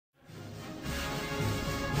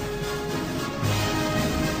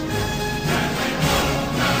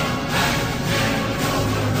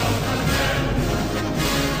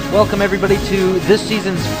Welcome, everybody, to this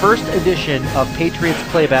season's first edition of Patriots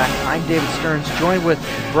Playback. I'm David Stearns, joined with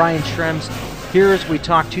Brian Schrems. Here as we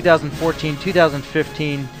talk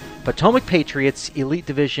 2014-2015 Potomac Patriots Elite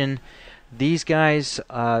Division. These guys,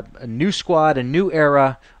 a new squad, a new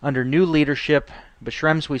era, under new leadership. But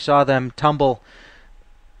Schrems, we saw them tumble.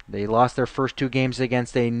 They lost their first two games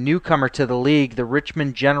against a newcomer to the league, the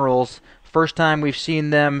Richmond Generals. First time we've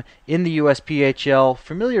seen them in the USPHL,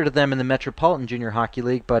 familiar to them in the Metropolitan Junior Hockey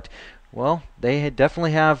League, but, well, they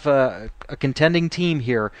definitely have a contending team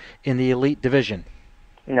here in the Elite Division.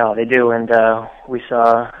 No, they do, and we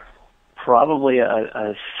saw probably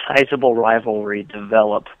a sizable rivalry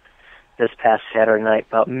develop this past Saturday night,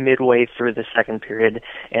 about midway through the second period,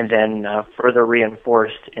 and then further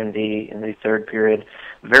reinforced in the third period.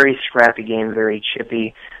 Very scrappy game, very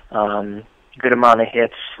chippy. Good amount of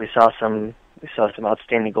hits. We saw some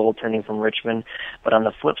outstanding goaltending from Richmond, but on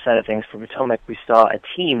the flip side of things, for Potomac, we saw a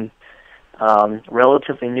team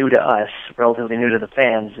relatively new to us, relatively new to the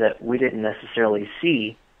fans, that we didn't necessarily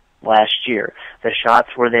see last year. The shots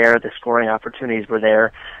were there, the scoring opportunities were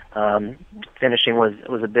there. Finishing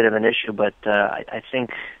was a bit of an issue, but I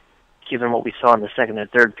think, given what we saw in the second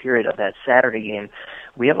and third period of that Saturday game,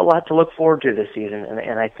 we have a lot to look forward to this season,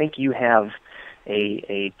 and I think you have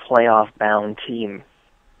a playoff-bound team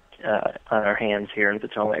on our hands here in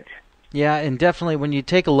Potomac. Yeah, and definitely when you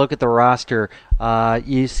take a look at the roster,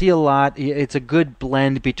 you see a lot. It's a good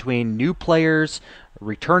blend between new players,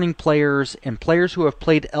 returning players, and players who have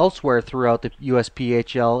played elsewhere throughout the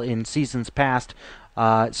USPHL in seasons past.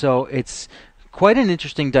 So it's quite an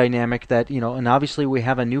interesting dynamic that, and obviously we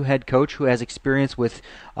have a new head coach who has experience with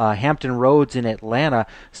Hampton Roads in Atlanta,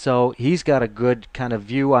 so he's got a good kind of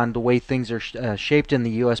view on the way things are shaped in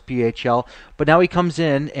the USPHL. But now he comes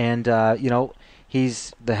in and,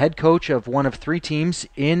 he's the head coach of one of three teams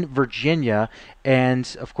in Virginia,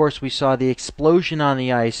 and of course we saw the explosion on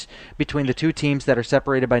the ice between the two teams that are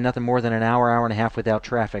separated by nothing more than an hour and a half without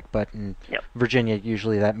traffic, but in Virginia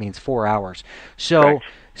usually that means 4 hours. So correct.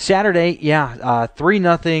 Saturday,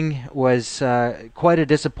 3-0 was quite a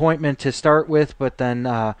disappointment to start with, but then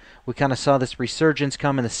we kind of saw this resurgence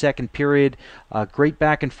come in the second period. Great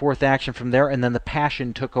back and forth action from there, and then the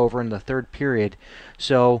passion took over in the third period.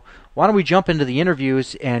 So why don't we jump into the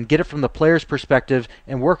interviews and get it from the players' perspective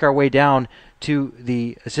and work our way down to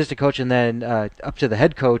the assistant coach and then up to the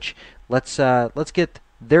head coach. Let's get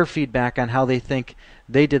their feedback on how they think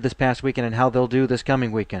they did this past weekend and how they'll do this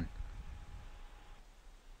coming weekend.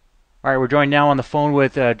 All right, we're joined now on the phone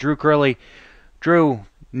with Drew Curley. Drew,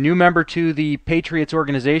 new member to the Patriots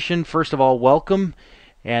organization. First of all, welcome.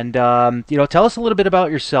 And, tell us a little bit about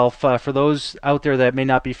yourself for those out there that may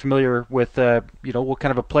not be familiar with, what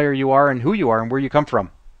kind of a player you are and who you are and where you come from.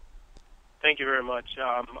 Thank you very much.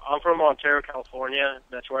 I'm from Ontario, California.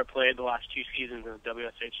 That's where I played the last two seasons in the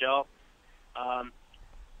WSHL. I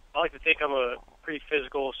like to think I'm a pretty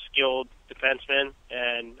physical, skilled defenseman,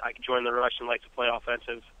 and I can join the rush and like to play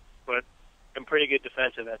offensive, but I'm pretty good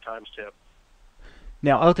defensive at times too.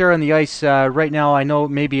 Now, out there on the ice right now, I know it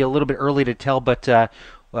may be a little bit early to tell, but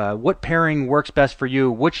what pairing works best for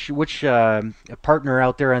you? Which partner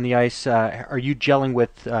out there on the ice are you gelling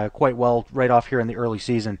with quite well right off here in the early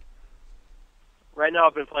season? Right now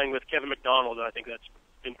I've been playing with Kevin McDonald, and I think that's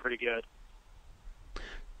been pretty good.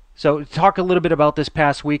 So talk a little bit about this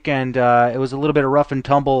past weekend. It was a little bit of rough and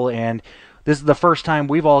tumble, and this is the first time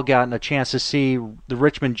we've all gotten a chance to see the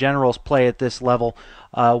Richmond Generals play at this level.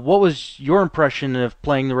 What was your impression of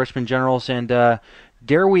playing the Richmond Generals, and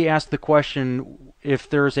dare we ask the question if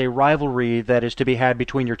there's a rivalry that is to be had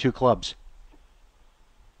between your two clubs?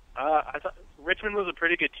 I thought Richmond was a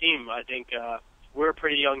pretty good team. I think we're a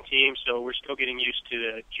pretty young team, so we're still getting used to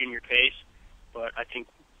the junior pace, but I think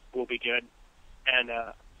we'll be good. And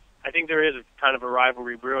I think there is kind of a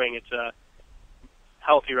rivalry brewing. It's a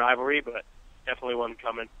healthy rivalry, but definitely one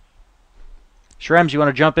coming. Schrems, you want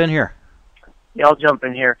to jump in here? Yeah, I'll jump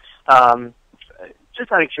in here.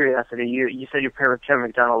 Just out of curiosity, you said you're paired with Kevin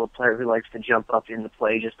McDonald, a player who likes to jump up in the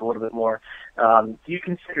play just a little bit more. Do you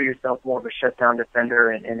consider yourself more of a shutdown defender?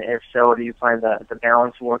 And if so, do you find that the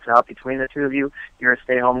balance works out between the two of you? You're a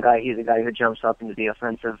stay-home guy. He's a guy who jumps up into the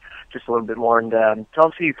offensive just a little bit more. And tell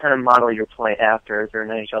us who you kind of model your play after. Is there an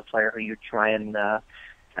NHL player who you try and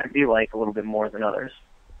be like a little bit more than others?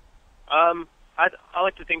 I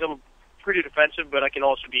like to think I'm pretty defensive, but I can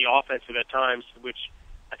also be offensive at times, which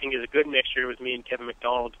I think is a good mixture with me and Kevin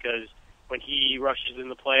McDonald, because when he rushes in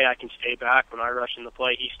the play, I can stay back. When I rush in the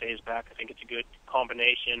play, he stays back. I think it's a good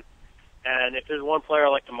combination. And if there's one player I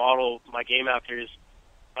like to model my game after,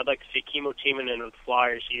 I'd like to see Kimmo Timonen with the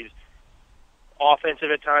Flyers. He's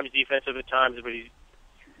offensive at times, defensive at times, but he's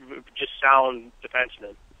just sound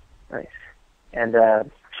defensemen. Nice.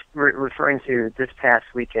 And referring to this past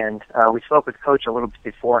weekend, we spoke with Coach a little bit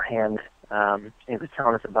beforehand. He was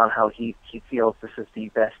telling us about how he feels this is the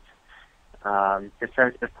best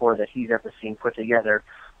defensive core that he's ever seen put together.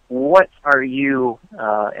 What are you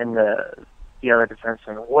and the other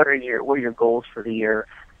defensemen? What are your goals for the year?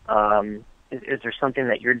 Is there something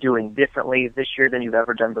that you're doing differently this year than you've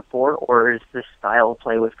ever done before, or is this style of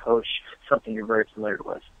play with Coach something you're very familiar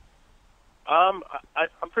with? I'm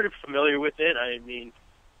pretty familiar with it. I mean,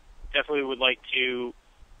 definitely would like to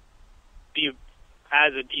be,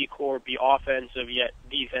 as a D-core, be offensive yet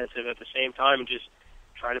defensive at the same time, and just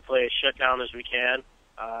try to play as shut down as we can.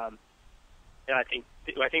 And I think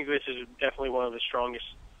this is definitely one of the strongest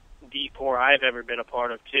D-core I've ever been a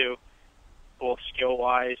part of too, both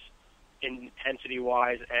skill-wise,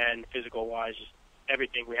 intensity-wise, and physical-wise. Just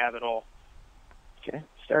everything, we have it all. Okay,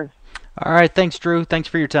 start. All right, thanks, Drew. Thanks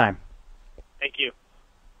for your time. Thank you.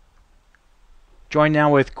 Joined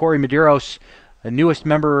now with Corey Medeiros, the newest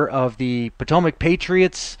member of the Potomac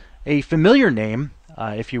Patriots, a familiar name,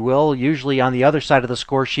 if you will, usually on the other side of the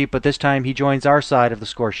score sheet, but this time he joins our side of the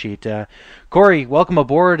score sheet. Corey, welcome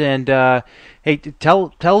aboard, and hey,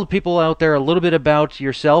 tell the people out there a little bit about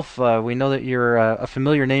yourself. We know that you're a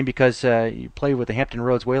familiar name because you played with the Hampton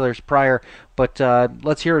Roads Whalers prior, but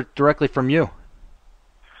let's hear it directly from you.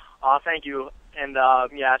 Thank you. And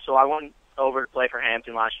so I went over to play for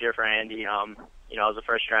Hampton last year for Andy. It was the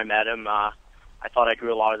first year I met him. I thought I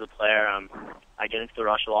grew a lot as a player. I get into the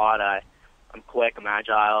rush a lot. I'm quick. I'm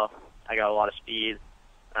agile. I got a lot of speed.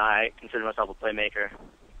 I consider myself a playmaker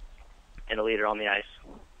and a leader on the ice.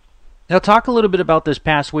 Now, talk a little bit about this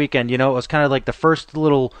past weekend. You know, it was kind of like the first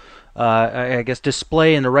little, I guess,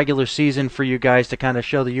 display in the regular season for you guys to kind of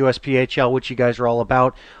show the USPHL what you guys are all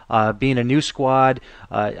about. Being a new squad,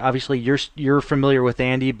 obviously you're familiar with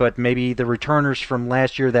Andy, but maybe the returners from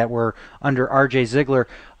last year that were under R.J. Ziegler,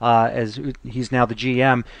 as he's now the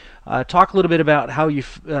GM. Talk a little bit about how you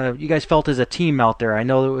guys felt as a team out there. I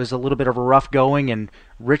know it was a little bit of a rough going, and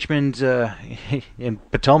Richmond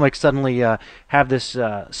and Potomac suddenly have this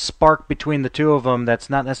spark between the two of them that's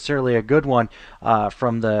not necessarily a good one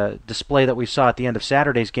from the display that we saw at the end of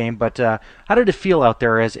Saturday's game. But how did it feel out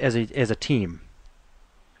there as a team?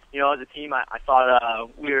 As a team, I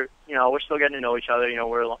thought we're still getting to know each other.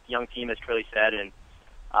 We're a young team, as Curly said, and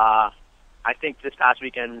I think this past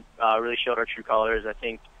weekend really showed our true colors. I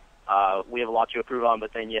think we have a lot to improve on,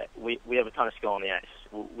 but then yet we have a ton of skill on the ice.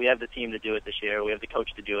 We have the team to do it this year. We have the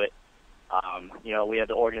coach to do it. We have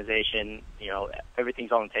the organization.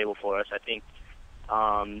 Everything's on the table for us. I think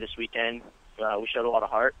this weekend we showed a lot of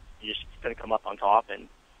heart. We just couldn't come up on top, and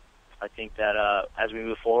I think that as we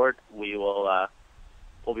move forward,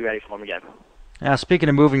 we'll be ready for them again. Now, speaking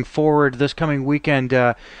of moving forward, this coming weekend,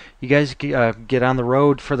 you guys get on the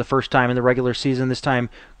road for the first time in the regular season, this time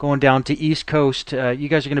going down to East Coast. You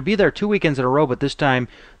guys are going to be there 2 weekends in a row, but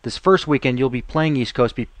this first weekend, you'll be playing East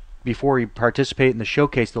Coast before you participate in the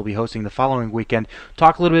showcase they'll be hosting the following weekend.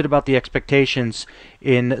 Talk a little bit about the expectations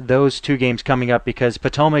in those two games coming up, because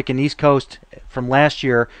Potomac and East Coast from last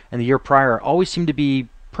year and the year prior always seem to be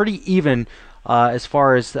pretty even as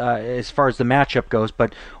far as the matchup goes.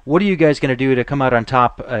 But what are you guys going to do to come out on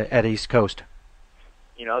top at East Coast?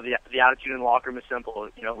 The attitude in the locker room is simple.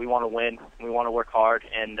 We want to win. We want to work hard.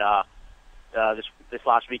 And this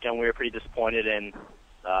last weekend we were pretty disappointed in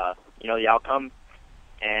the outcome.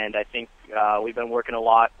 And I think we've been working a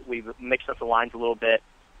lot. We've mixed up the lines a little bit.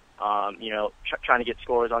 Trying to get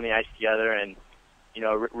scores on the ice together and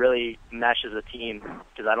really mesh as a team,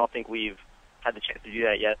 because I don't think we've had the chance to do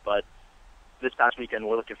that yet. But this past weekend,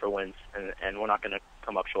 we're looking for wins, and we're not going to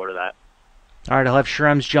come up short of that. All right, I'll have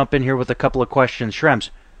Shrems jump in here with a couple of questions.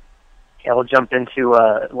 Shrems. Yeah, we'll jump into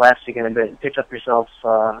last weekend a bit. Picked up yourself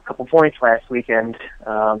a couple points last weekend.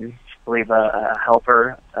 I believe a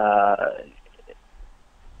helper.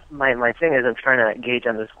 My thing is I'm trying to gauge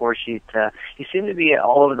on the score sheet. You seem to be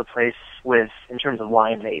all over the place in terms of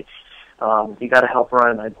line mates. You got a helper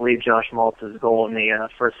on, I believe, Josh Maltz's goal in the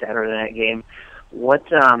first Saturday night game.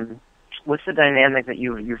 What's the dynamic that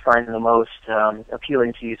you find the most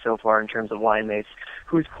appealing to you so far in terms of line mates?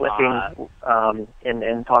 Who's clicking?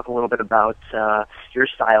 And talk a little bit about your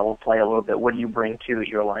style of play a little bit. What do you bring to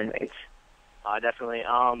your line mates? Definitely.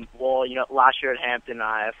 Last year at Hampton,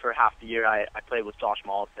 for half the year, I played with Josh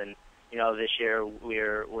Maltz, and this year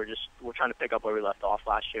we're trying to pick up where we left off.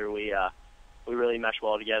 Last year we really meshed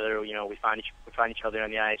well together. We find each other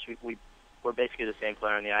on the ice. We're basically the same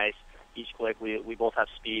player on the ice. Each quick, we both have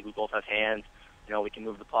speed, we both have hands. We can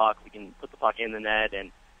move the puck, we can put the puck in the net,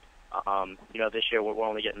 and this year we're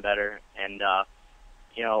only getting better. And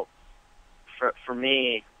you know, for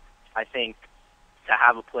me, I think to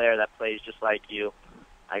have a player that plays just like you,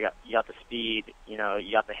 you got the speed, you know,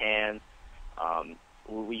 you got the hands.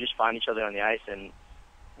 We just find each other on the ice, and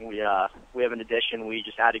we have an addition. We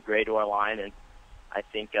just added Gray to our line, and I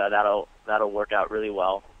think that'll work out really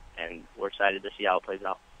well, and we're excited to see how it plays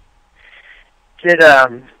out.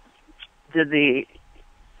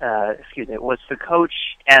 Was the coach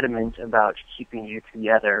adamant about keeping you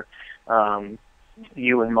together,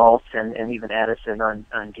 you and Maltz and even Addison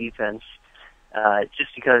on defense,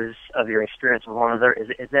 just because of your experience with one another?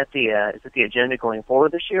 Is that the agenda going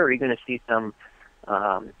forward this year, or are you going to see some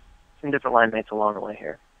different line mates along the way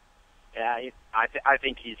here? Yeah, I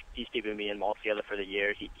think he's keeping me and Maltz together for the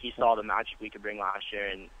year. He saw the magic we could bring last year,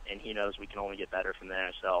 and he knows we can only get better from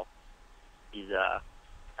there. So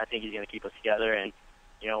I think he's going to keep us together, and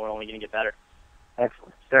you know, we're only going to get better.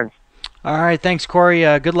 Excellent. Sure. All right, thanks, Corey.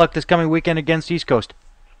 Good luck this coming weekend against East Coast.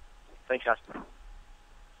 Thanks, guys.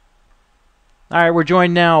 All right, we're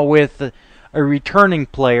joined now with a returning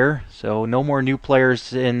player, so no more new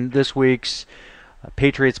players in this week's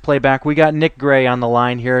Patriots Playback. We got Nick Gray on the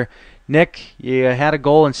line here. Nick, you had a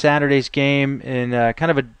goal in Saturday's game in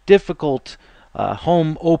kind of a difficult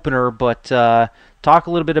home opener, but talk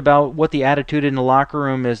a little bit about what the attitude in the locker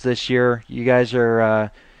room is this year. You guys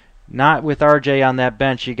are not with RJ on that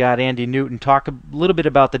bench. You got Andy Newton. Talk a little bit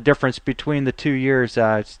about the difference between the 2 years,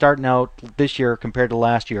 starting out this year compared to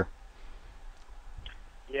last year.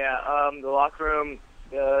 Yeah, the locker room,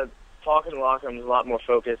 the talk in the locker room is a lot more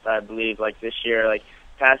focused, I believe, like this year. Like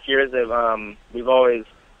past years, we've always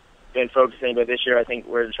been focusing, but this year I think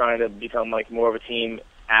we're trying to become like more of a team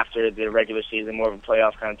after the regular season, more of a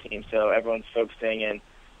playoff kind of team. So everyone's focusing, and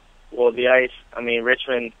well, the ice. I mean,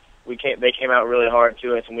 Richmond, they came out really hard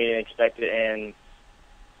to us, and we didn't expect it. And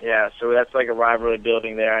yeah, so that's like a rivalry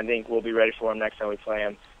building there. I think we'll be ready for them next time we play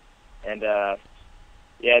them. And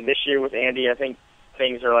yeah, this year with Andy, I think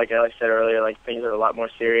things are like I said earlier, like things are a lot more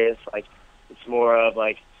serious. Like it's more of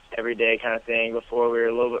like everyday kind of thing. Before we were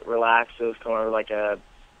a little bit relaxed, it was kind of like a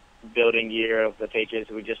building year of the Patriots.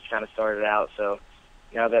 We just kind of started out, so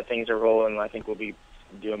now that things are rolling, I think we'll be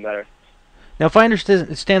doing better. Now, if I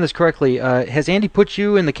understand this correctly, has Andy put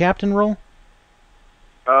you in the captain role?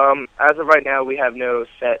 As of right now, we have no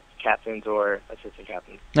set captains or assistant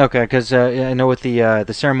captains. Okay, because I know with the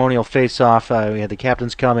ceremonial face-off, we had the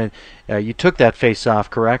captains come in. You took that face-off,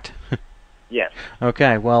 correct? Yes.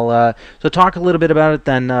 Okay, well, so talk a little bit about it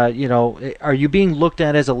then. You know, are you being looked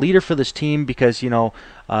at as a leader for this team? Because, you know,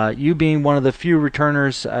 you being one of the few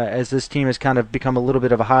returners, as this team has kind of become a little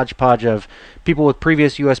bit of a hodgepodge of people with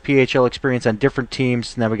previous USPHL experience on different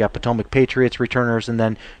teams. And then we got Potomac Patriots returners, and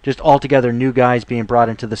then just altogether new guys being brought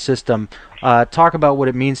into the system. Talk about what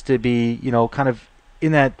it means to be, you know, kind of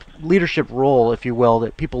in that leadership role, if you will,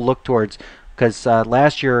 that people look towards. Because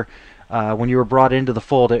last year, when you were brought into the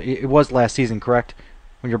fold, it was last season, correct?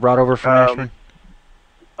 When you were brought over from Ashburn?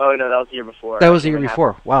 Oh, no, that was the year before. That was the year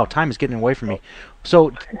before. Wow, time is getting away from me.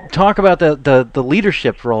 So talk about the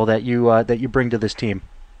leadership role that you bring to this team.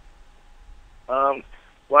 Well,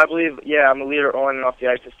 I believe, yeah, I'm a leader on and off the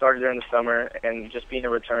ice. It started during the summer, and just being a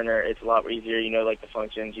returner, it's a lot easier. You know, like the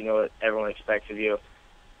functions, you know what everyone expects of you.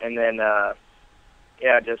 And then,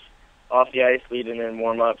 yeah, just off the ice, leading in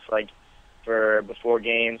warm-ups, like, for before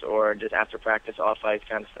games or just after practice, off-ice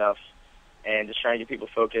kind of stuff, and just trying to get people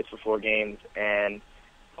focused before games. And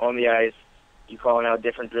on the ice, you calling out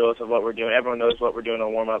different drills of what we're doing. Everyone knows what we're doing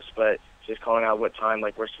on warm-ups, but just calling out what time,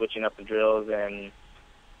 like we're switching up the drills, and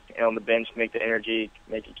on the bench, make the energy,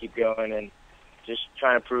 make it keep going, and just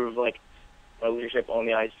trying to prove like my leadership on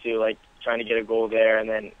the ice too, like trying to get a goal there. And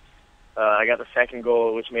then I got the second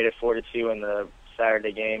goal, which made it 4-2 in the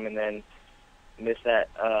Saturday game, and then missed that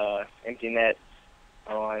empty net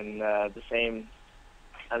on the same,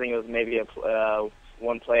 I think it was maybe a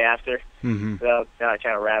one play after. Mm-hmm. So that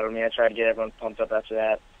kind of rattled me. I tried to get everyone pumped up after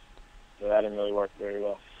that, so that didn't really work very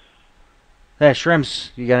well. Hey, Shrems,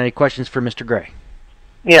 you got any questions for Mr. Gray?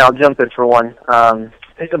 Yeah, I'll jump in for one.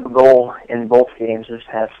 Picked up a goal in both games this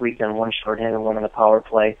past weekend, one shorthanded, one on the power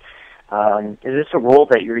play. Is this a role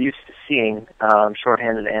that you're used to seeing,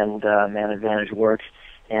 shorthanded and man advantage work?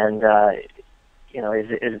 And you know, is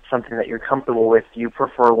it something that you're comfortable with? Do you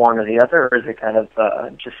prefer one or the other, or is it kind of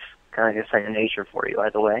just kind of a second nature for you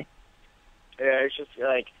either way? Yeah, it's just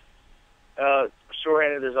like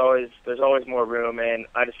shorthanded. There's always more room, and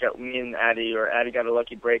I just got me and Addy got a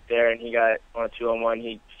lucky break there, and he got on a 2-on-1.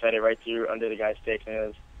 He fed it right through under the guy's stick,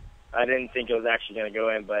 and I didn't think it was actually going to go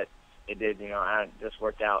in, but it did. You know, it just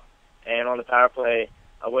worked out. And on the power play,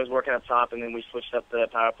 I was working up top, and then we switched up the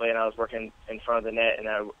power play, and I was working in front of the net, and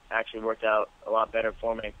that actually worked out a lot better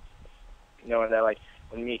for me. Knowing that, like,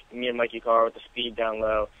 when me and Mikey Carr with the speed down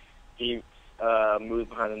low, he moved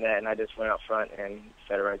behind the net, and I just went out front and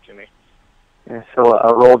fed it right to me. Yeah, so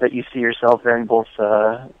a role that you see yourself in, both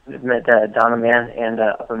down a man and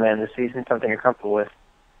up a man this season, something you're comfortable with?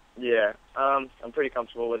 Yeah, I'm pretty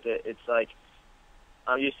comfortable with it. It's like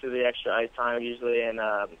I'm used to the extra ice time usually, and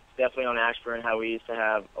definitely on Ashburn, how we used to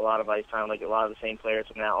have a lot of ice time, like a lot of the same players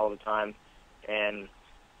come out all the time, and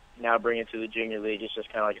now bringing it to the junior league is just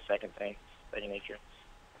kind of like a second nature.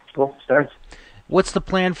 Cool, starts. What's the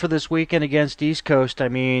plan for this weekend against East Coast? I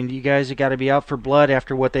mean, you guys have got to be out for blood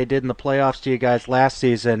after what they did in the playoffs to you guys last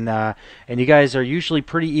season, and you guys are usually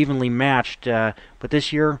pretty evenly matched. But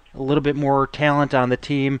this year, a little bit more talent on the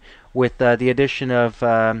team with the addition of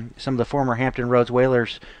some of the former Hampton Roads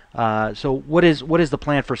Whalers. So what is the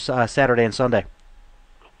plan for Saturday and Sunday?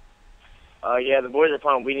 Yeah, the boys are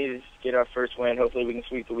pumped. We need to get our first win. Hopefully we can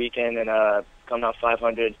sweep the weekend and come out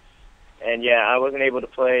 500. And yeah, I wasn't able to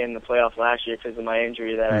play in the playoffs last year because of my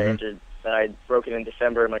injury that I injured. That I broke it in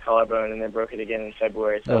December, my collarbone, and then broke it again in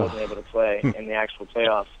February, so I wasn't able to play in the actual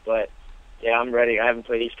playoffs. But yeah, I'm ready. I haven't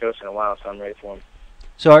played East Coast in a while, so I'm ready for them.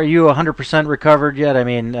 So are you 100% recovered yet? I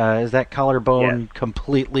mean, is that collarbone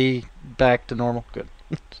completely back to normal? Good.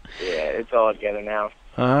 Yeah, it's all together now.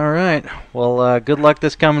 All right. Well, good luck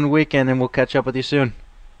this coming weekend, and we'll catch up with you soon.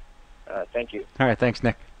 Thank you. All right. Thanks,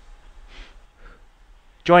 Nick.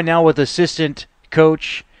 Joined now with assistant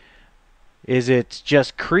coach. Is it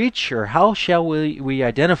just Creech, or how shall we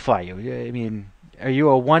identify you? I mean, are you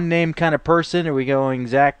a one-name kind of person? Are we going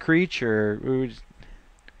Zach Creech, or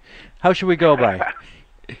how should we go by?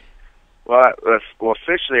 Well,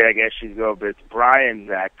 officially, I guess you'd go with Brian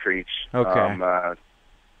Zach Creech. Okay.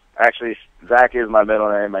 Actually, Zach is my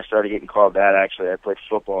middle name. I started getting called that, actually. I played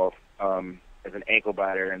football as an ankle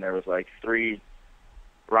biter, and there was like 3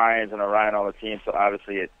 Ryans and a Ryan on the team, so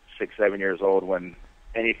obviously at 6, 7 years old, when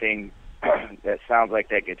anything that sounds like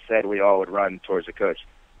that gets said, we all would run towards the coach.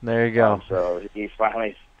 There you go. So he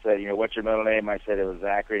finally said, what's your middle name? I said it was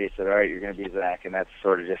Zachary. He said, all right, you're going to be Zach, and that's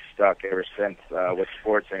sort of just stuck ever since, with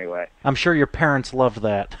sports anyway. I'm sure your parents loved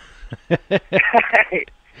that.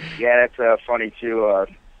 Yeah, that's funny, too.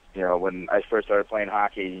 When I first started playing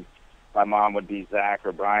hockey, my mom would be Zach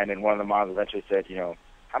or Brian, and one of the moms eventually said,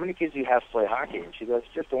 how many kids do you have to play hockey? And she goes,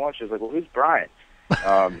 just the one. She was like, well, who's Brian?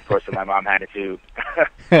 Of course, my mom had to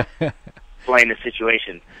explain the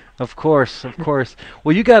situation. Of course.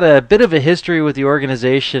 Well, you got a bit of a history with the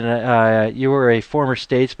organization. You were a former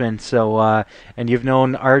statesman, and you've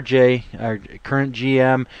known RJ, our current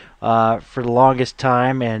GM, for the longest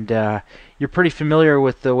time, and you're pretty familiar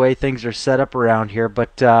with the way things are set up around here.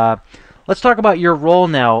 But let's talk about your role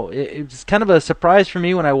now. It's kind of a surprise for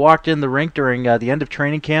me when I walked in the rink during the end of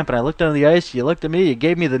training camp, and I looked on the ice. You looked at me. You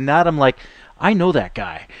gave me the nod. I'm like, I know that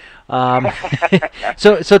guy.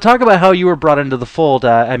 So talk about how you were brought into the fold.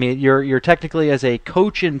 I mean, you're technically as a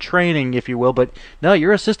coach in training, if you will, but no,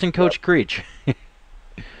 you're assistant coach Creech.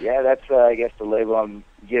 Yeah, that's I guess the label I'm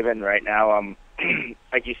given right now.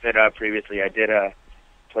 Like you said previously, I did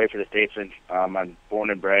play for the Statesmen. I'm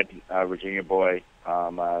born and bred Virginia boy.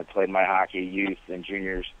 I played my hockey, youth, and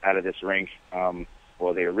juniors out of this rink.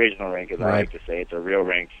 Well, the original rink, as I like to say. It's a real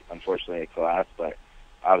rink. Unfortunately, it collapsed, but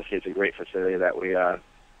obviously it's a great facility that we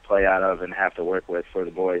play out of and have to work with for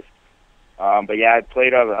the boys. But yeah,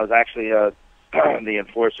 I was actually the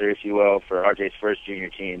enforcer, if you will, for RJ's first junior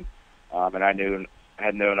team. And I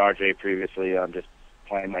had known RJ previously, just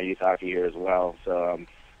playing my youth hockey here as well. So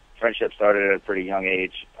friendship started at a pretty young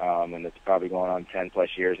age, and it's probably going on 10-plus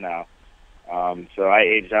years now. So I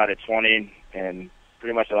aged out at 20, and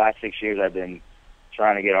pretty much the last 6 years I've been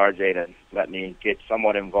trying to get RJ to let me get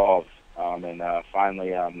somewhat involved. And finally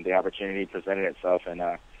the opportunity presented itself, and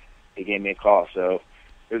he gave me a call. So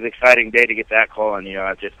it was an exciting day to get that call, and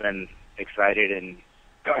I've just been excited and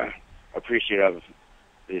appreciative of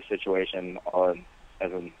the situation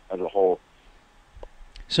as a whole.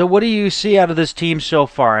 So what do you see out of this team so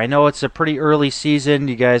far? I know it's a pretty early season.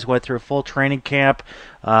 You guys went through a full training camp.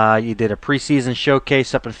 You did a preseason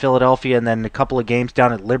showcase up in Philadelphia, and then a couple of games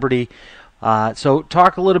down at Liberty. So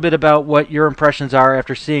talk a little bit about what your impressions are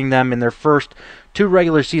after seeing them in their first 2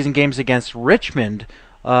 regular season games against Richmond,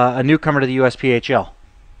 a newcomer to the USPHL.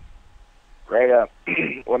 Right.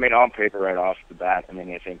 Well, I mean, on paper, right off the bat,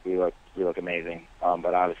 I think we look amazing.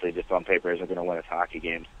 But obviously, just on paper, isn't going to win us hockey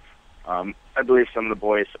games. I believe some of the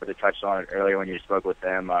boys sort of touched on it earlier when you spoke with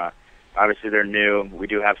them. Obviously, they're new. We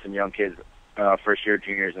do have some young kids, first-year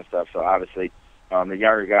juniors and stuff. So obviously, the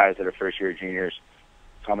younger guys that are first-year juniors,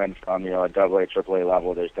 coming from, a AA, AAA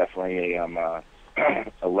level, there's definitely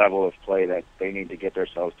a level of play that they need to get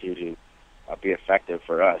themselves to be effective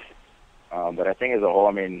for us. But I think as a whole,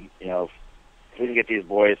 if we can get these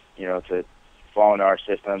boys, to fall into our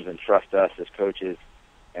systems and trust us as coaches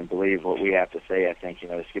and believe what we have to say, I think,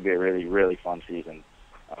 this could be a really, really fun season.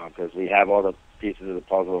 Because we have all the pieces of the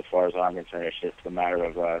puzzle as far as I'm concerned. It's just a matter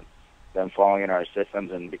of them falling in our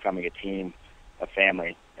systems and becoming a team, a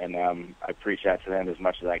family. And I preach that to them as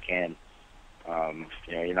much as I can.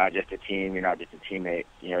 You're not just a team, you're not just a teammate.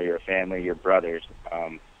 You're a family, you're brothers.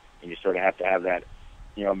 And you sort of have to have that,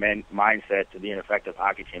 mindset to be an effective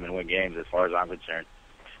hockey team and win games as far as I'm concerned.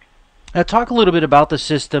 Talk a little bit about the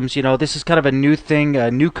systems. This is kind of a new thing,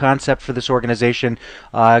 a new concept for this organization.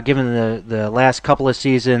 Given the last couple of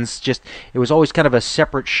seasons, it was always kind of a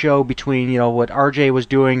separate show between what RJ was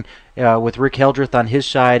doing with Rick Heldreth on his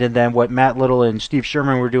side, and then what Matt Little and Steve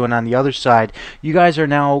Sherman were doing on the other side. You guys are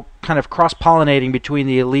now kind of cross-pollinating between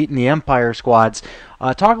the Elite and the Empire squads.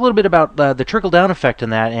 Talk a little bit about the trickle-down effect in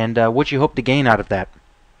that, and what you hope to gain out of that.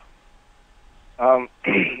 Well,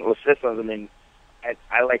 systems.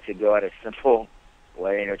 I like to go at a simple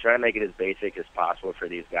way, try to make it as basic as possible for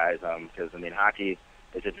these guys. Because hockey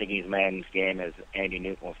is a thinking man's game, as Andy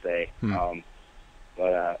Newton will say.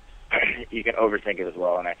 But you can overthink it as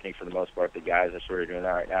well. And I think for the most part, the guys are sort of doing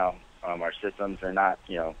that right now. Our systems are not,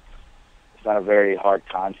 it's not a very hard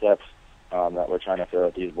concept that we're trying to throw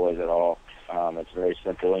at these boys at all. It's very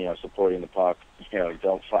simple. Supporting the puck.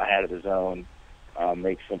 Don't fly out of the zone.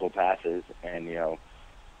 Make simple passes, and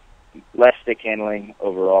less stick handling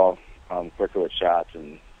overall, quicker with shots,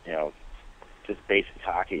 and just basic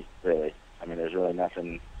hockey, really. There's really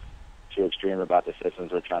nothing too extreme about the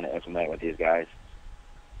systems we're trying to implement with these guys.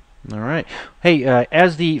 All right. Hey,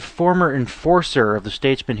 as the former enforcer of the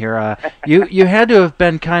Statesman here, you had to have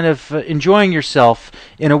been kind of enjoying yourself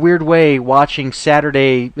in a weird way watching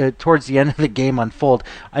Saturday towards the end of the game unfold.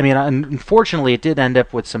 Unfortunately, it did end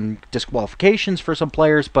up with some disqualifications for some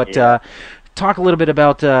players, but talk a little bit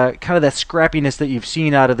about kind of that scrappiness that you've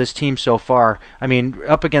seen out of this team so far.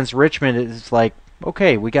 Up against Richmond, it's like,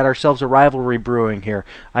 okay, we got ourselves a rivalry brewing here.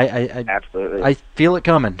 Absolutely. I feel it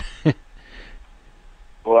coming.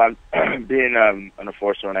 Well, I'm being an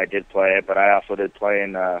enforcer when I did play it, but I also did play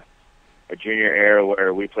in a junior era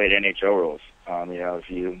where we played NHL rules. If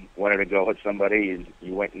you wanted to go with somebody,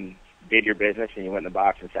 you went and did your business, and you went in the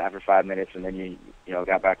box and sat for 5 minutes, and then you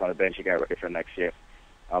got back on the bench, you got ready for the next shift.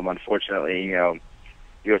 Unfortunately,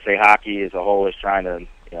 USA Hockey as a whole is trying to,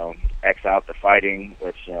 X out the fighting,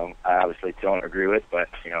 which, I obviously don't agree with, but,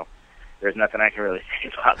 there's nothing I can really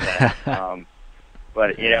say about that.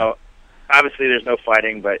 But, obviously there's no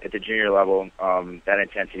fighting, but at the junior level, that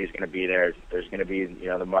intensity is going to be there. There's going to be,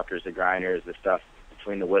 the muckers, the grinders, the stuff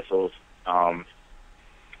between the whistles. And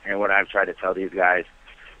what I've tried to tell these guys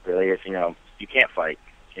really is, you can't fight.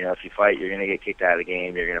 If you fight, you're going to get kicked out of the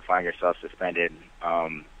game. You're going to find yourself suspended,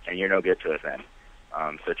 and you're no good to us then.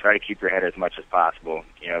 So try to keep your head as much as possible.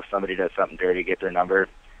 If somebody does something dirty, get their number,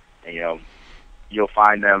 and, you'll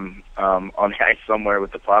find them on the ice somewhere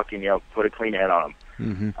with the puck, and, put a clean head on them.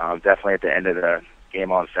 Mm-hmm. Definitely at the end of the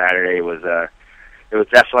game on Saturday it was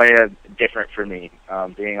definitely different for me.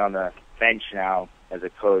 Being on the bench now as a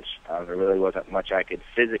coach, there really wasn't much I could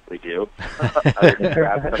physically do other than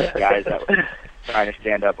grab some of the guys that were trying to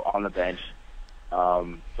stand up on the bench.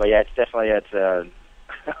 But yeah, it's definitely I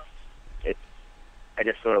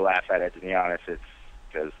just sort of laugh at it, to be honest. It's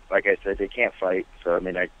because, like I said, they can't fight. So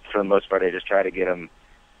for the most part, I just try to get them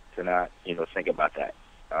to not think about that.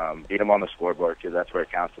 Beat them on the scoreboard, because that's where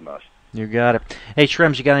it counts the most. You got it. Hey,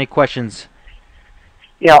 Shrems, you got any questions?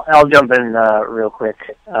 Yeah, I'll jump in real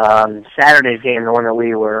quick. Saturday's game, the one that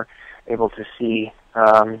we were able to see,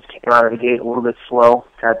 came out of the gate a little bit slow,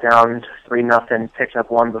 got down 3-0, picked up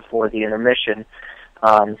one before the intermission,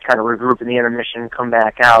 kind of regroup in the intermission, come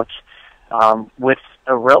back out with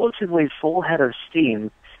a relatively full head of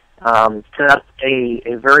steam. Set up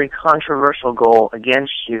a very controversial goal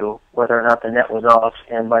against you, whether or not the net was off,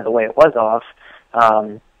 and by the way, it was off.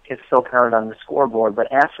 It's still counted on the scoreboard,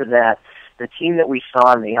 but after that, the team that we saw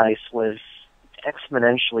on the ice was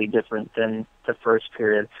exponentially different than the first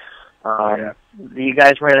period. You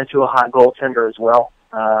guys ran into a hot goaltender as well.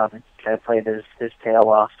 Kind of played his tail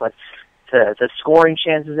off, but the scoring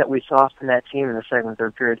chances that we saw from that team in the second and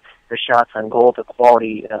third period, the shots on goal, the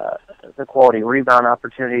quality rebound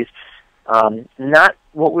opportunities, not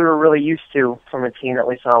what we were really used to from a team that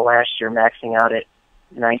we saw last year, maxing out at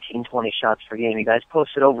 19, 20 shots per game. You guys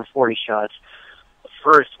posted over 40 shots.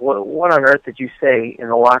 First, what on earth did you say in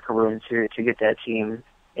the locker room to get that team,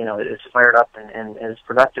 as fired up and as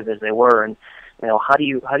productive as they were? And how do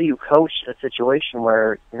you coach a situation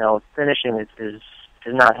where finishing is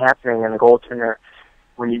not happening, and the goaltender,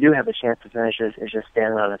 when you do have a chance to finish, is just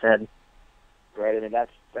standing on his head. Right. I mean,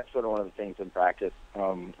 that's sort of one of the things in practice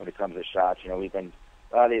when it comes to shots.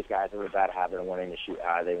 A lot of these guys have a bad habit of wanting to shoot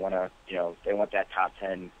high. They want to, they want that top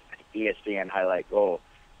 10 ESPN highlight goal.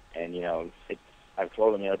 And, I've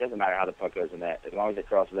told them, it doesn't matter how the puck goes in that. As long as it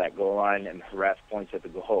crosses that goal line and the ref points at the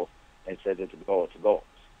goal and says it's a goal, it's a goal.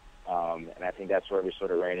 And I think that's where we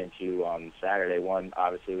sort of ran into on Saturday. One,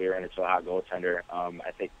 obviously, we ran into a hot goaltender.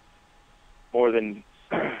 I think more than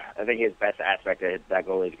I think his best aspect of that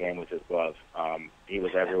goalie's game was his glove. He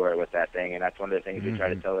was everywhere with that thing, and that's one of the things we try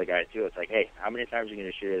to tell the guy, too. It's like, hey, how many times are you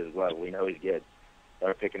going to shoot at his glove? We know he's good.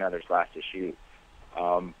 Start picking other spots to shoot.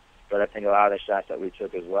 But I think a lot of the shots that we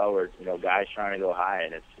took as well were, guys trying to go high,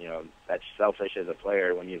 and it's, that's selfish as a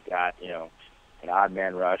player when you've got, an odd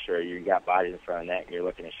man rush or you got bodies in front of the net and you're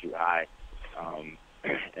looking to shoot high.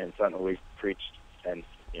 And something we've preached since,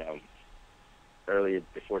 early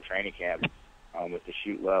before training camp, with the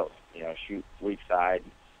shoot low, shoot weak side,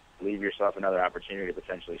 leave yourself another opportunity to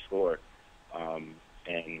potentially score. And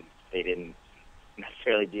they didn't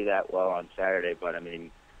necessarily do that well on Saturday, but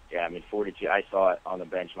 42, I saw it on the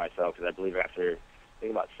bench myself because I believe after,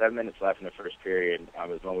 about 7 minutes left in the first period,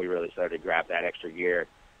 was when we really started to grab that extra gear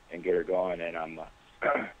and get her going. And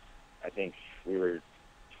I think we were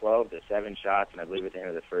 12 to 7 shots, and I believe at the end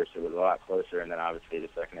of the first it was a lot closer, and then obviously the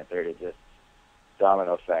second and third, it just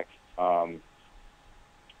domino effect.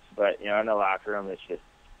 But, in the locker room, it's just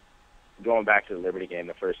going back to the Liberty game,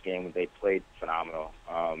 the first game, they played phenomenal.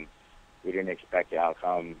 We didn't expect the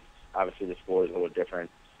outcome. Obviously, the score is a little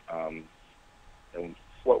different than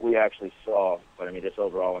what we actually saw. But, just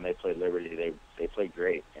overall, when they played Liberty, they played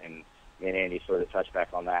great. And me and Andy sort of touched back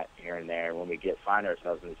on that here and there. When we find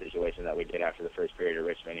ourselves in the situation that we did after the first period of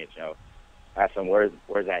Richmond, it's, ask them, where's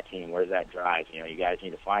that team? Where's that drive? You guys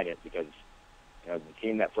need to find it because, the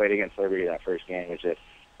team that played against Liberty that first game was just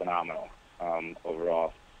phenomenal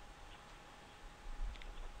overall.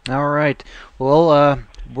 All right. Well,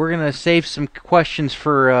 we're going to save some questions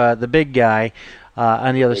for the big guy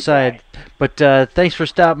on the other side. But thanks for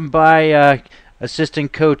stopping by,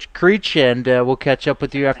 Assistant Coach Creech, and we'll catch up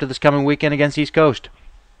with you after this coming weekend against East Coast.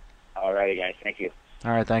 All righty, guys. Thank you. All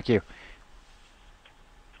right. Thank you.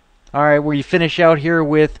 All right. We finish out here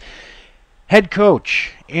with head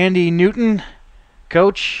coach Andy Newton.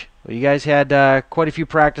 Coach, well, you guys had quite a few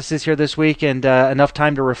practices here this week and enough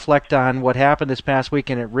time to reflect on what happened this past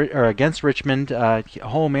weekend against Richmond,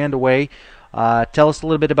 home and away. Tell us a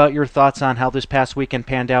little bit about your thoughts on how this past weekend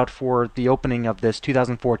panned out for the opening of this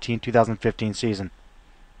 2014-2015 season.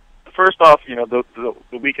 First off,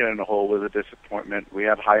 the weekend in the whole was a disappointment. We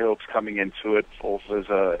had high hopes coming into it, both as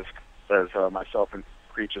myself and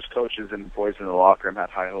Creech as coaches and the boys in the locker room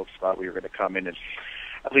had high hopes. Thought we were going to come in and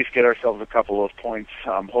at least get ourselves a couple of points.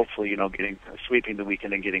 Hopefully, sweeping the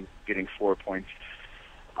weekend and getting 4 points.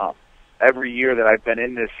 Every year that I've been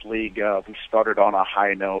in this league, we started on a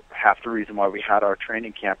high note. Half the reason why we had our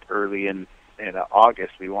training camp early in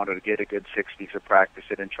August, we wanted to get a good 6 weeks of practice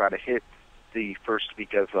in and try to hit the first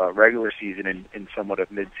week of regular season in somewhat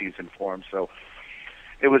of mid-season form. So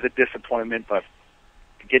it was a disappointment, but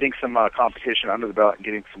getting some competition under the belt and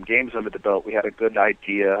getting some games under the belt, we had a good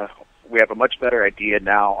idea. We have a much better idea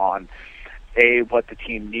now on A, what the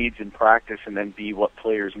team needs in practice, and then B, what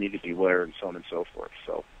players need to be where, and so on and so forth.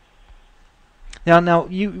 So Now,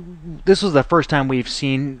 this was the first time we've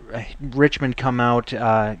seen Richmond come out, in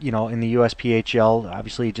the USPHL.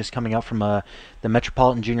 Obviously, just coming out from the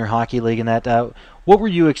Metropolitan Junior Hockey League, and that. What were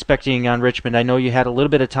you expecting on Richmond? I know you had a little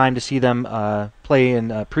bit of time to see them play in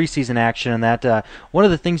preseason action, and that. One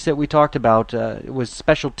of the things that we talked about was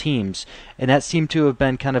special teams, and that seemed to have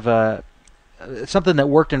been kind of something that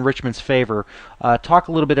worked in Richmond's favor. Talk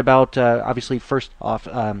a little bit about, obviously, first off,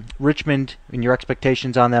 Richmond and your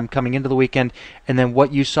expectations on them coming into the weekend, and then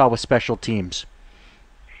what you saw with special teams.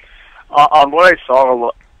 On what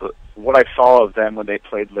I saw of them when they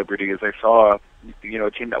played Liberty is I saw a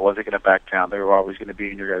team that wasn't going to back down. They were always going to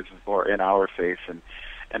be in your guys' or in our face and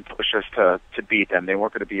push us to beat them. They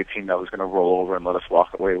weren't going to be a team that was going to roll over and let us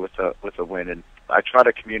walk away with a win. And I try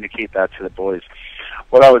to communicate that to the boys.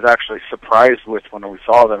 What I was actually surprised with when we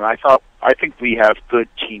saw them, I think we have good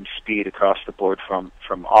team speed across the board from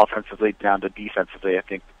offensively down to defensively. I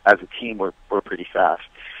think as a team we're pretty fast.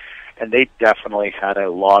 And they definitely had a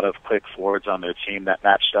lot of quick forwards on their team that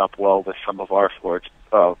matched up well with some of our forwards.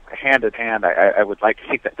 Hand in hand, I would like to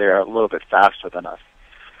think that they're a little bit faster than us.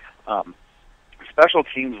 Special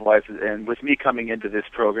teams wise, and with me coming into this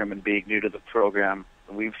program and being new to the program,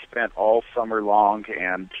 we've spent all summer long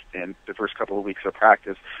and the first couple of weeks of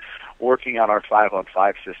practice working on our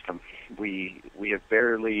 5-on-5 system. We have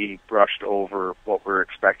barely brushed over what we're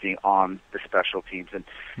expecting on the special teams, and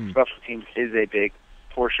special teams is a big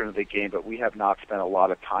portion of the game, but we have not spent a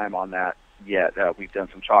lot of time on that yet. We've done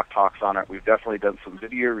some chalk talks on it. We've definitely done some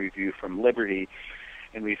video review from Liberty,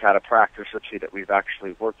 and we've had a practice or two that we've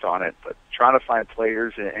actually worked on it. But trying to find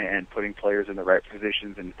players and putting players in the right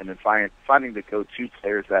positions, and then finding the go-to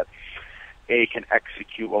players that A, can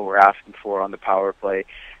execute what we're asking for on the power play,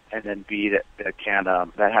 and then B, that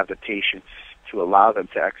have the patience to allow them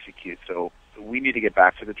to execute. So we need to get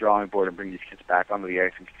back to the drawing board and bring these kids back onto the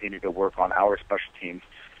ice and continue to work on our special teams.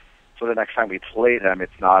 So the next time we play them,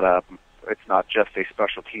 it's not just a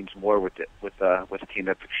special teams war with a team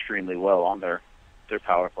that's extremely well on their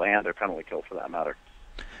power play and their penalty kill for that matter.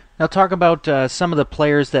 Now talk about some of the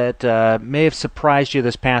players that may have surprised you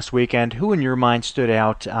this past weekend. Who in your mind stood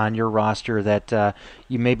out on your roster that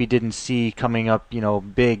you maybe didn't see coming up,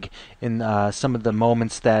 big in some of the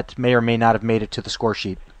moments that may or may not have made it to the score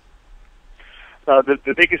sheet?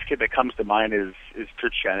 The biggest kid that comes to mind is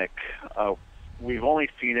Turchenik. We've only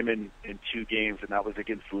seen him in 2 games, and that was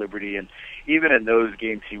against Liberty. And even in those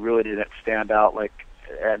games, he really didn't stand out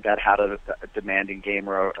and that had a demanding game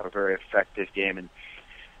or a very effective game. And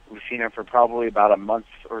we've seen him for probably about a month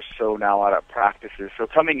or so now out of practices. So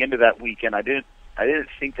coming into that weekend, I didn't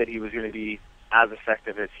think that he was going to be as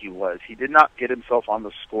effective as he was. He did not get himself on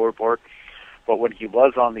the scoreboard, but when he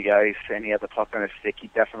was on the ice and he had the puck on his stick, he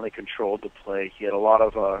definitely controlled the play. He had a lot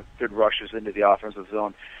of good rushes into the offensive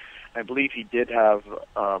zone. I believe he did have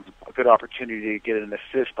a good opportunity to get an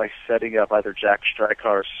assist by setting up either Jack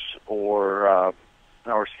Strykars or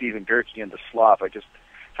Stephen Gerke in the slot by just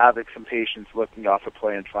having some patience, looking off the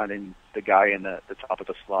play, and finding the guy in the top of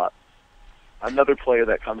the slot. Another player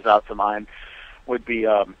that comes out to mind would be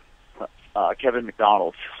Kevin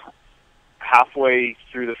McDonald. Halfway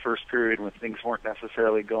through the first period, when things weren't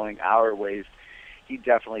necessarily going our ways, he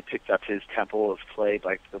definitely picked up his tempo of play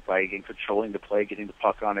by controlling the play, getting the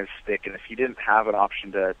puck on his stick. And if he didn't have an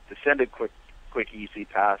option to send a quick, easy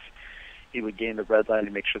pass, he would gain the red line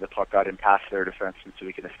and make sure the puck got in past their defenseman so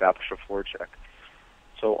he can establish a forecheck.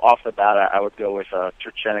 So off the bat, I would go with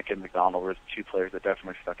Turchenik and McDonald were the 2 players that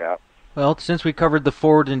definitely stuck out. Well, since we covered the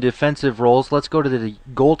forward and defensive roles, let's go to the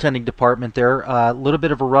goaltending department there. A little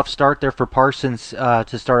bit of a rough start there for Parsons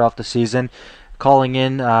to start off the season, calling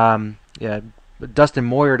in Dustin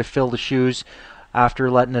Moyer to fill the shoes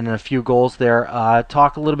after letting in a few goals there.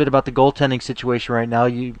 Talk a little bit about the goaltending situation right now.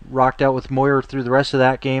 You rocked out with Moyer through the rest of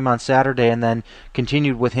that game on Saturday and then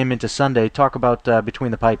continued with him into Sunday. Talk about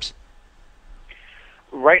between the pipes.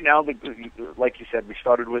 Right now, like you said, we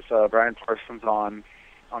started with Brian Parsons on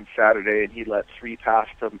Saturday, and he let 3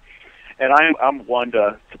 past him. And I'm one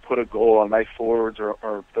to put a goal on my forwards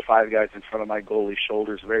or the 5 guys in front of my goalie's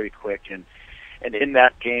shoulders very quick. And in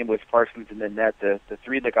that game with Parsons in the net, the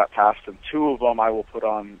 3 that got past him, 2 of them I will put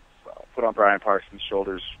on Brian Parsons'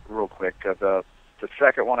 shoulders real quick. The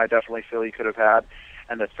second one I definitely feel he could have had,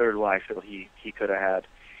 and the third one I feel he could have had.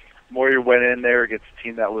 Moyer went in there against a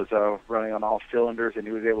team that was running on all cylinders, and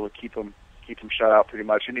he was able to keep him shut out pretty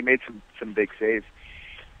much, and he made some big saves.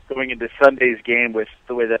 Going into Sunday's game with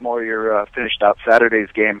the way that Moyer finished out Saturday's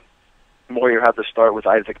game, Moyer had to start with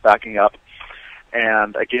Isaac backing up,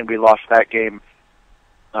 and again we lost that game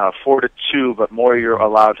 4-2, but Moyer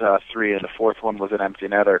allowed 3, and the fourth one was an empty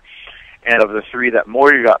netter. And of the 3 that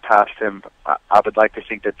Moyer got past him, I would like to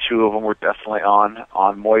think that 2 of them were definitely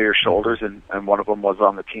on Moyer's shoulders, and one of them was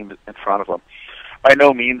on the team in front of him. By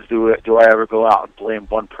no means do I ever go out and blame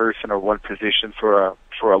one person or one position for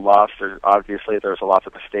a loss. Obviously, there's a lot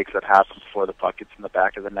of mistakes that happen before the puck gets in the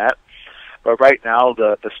back of the net. But right now,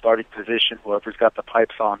 the starting position, whoever's got the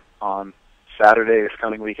pipes on Saturday, this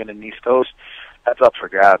coming weekend in the East Coast, that's up for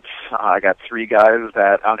grabs. I got 3 guys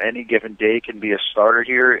that on any given day can be a starter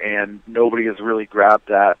here, and nobody has really grabbed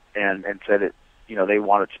that and said it. They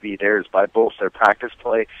want it to be theirs by both their practice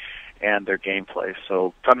play and their gameplay.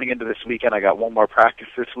 So coming into this weekend, I got 1 more practice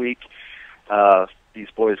this week. These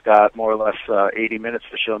boys got more or less 80 minutes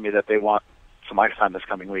to show me that they want some ice time this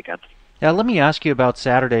coming weekend. Now, let me ask you about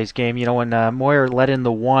Saturday's game. When Moyer let in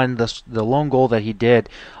the lone goal that he did,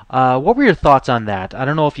 what were your thoughts on that? I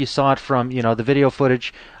don't know if you saw it from the video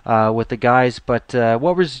footage with the guys, but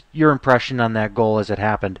what was your impression on that goal as it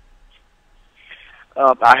happened?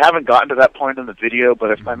 I haven't gotten to that point in the video,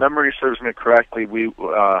 but if my memory serves me correctly, it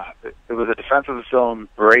was a defensive zone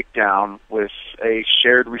breakdown with a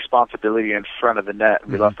shared responsibility in front of the net.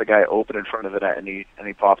 We left the guy open in front of the net, and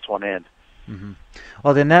he popped one in.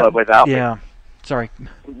 Well, then that, but without yeah. Sorry.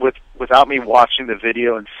 Without me watching the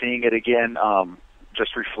video and seeing it again,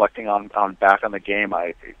 just reflecting on back on the game,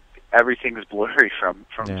 everything's blurry from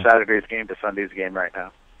Saturday's game to Sunday's game right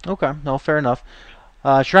now. Okay, no, fair enough.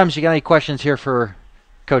 Shrems, you got any questions here for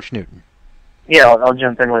Coach Newton? Yeah, I'll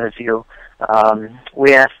jump in with a few.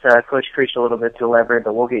 We asked Coach Creech a little bit to elaborate,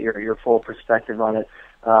 but we'll get your full perspective on it.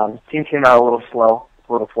 Team came out a little slow,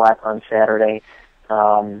 a little flat on Saturday.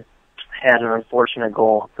 Had an unfortunate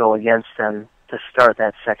goal go against them to start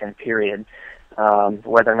that second period.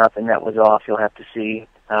 Whether or not the net was off, you'll have to see.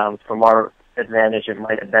 From our advantage, it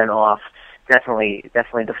might have been off. Definitely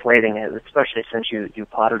deflating it, especially since you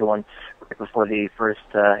potted one right before the first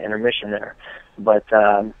intermission there. But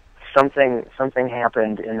something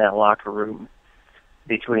happened in that locker room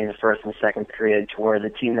between the first and second period to where the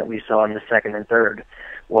team that we saw in the second and third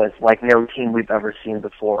was like no team we've ever seen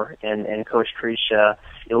before. And Coach Creech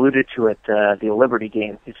alluded to it, the Liberty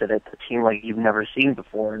game. He said it's a team like you've never seen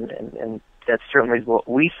before, and that's certainly what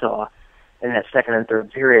we saw in that second and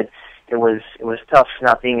third period. It was tough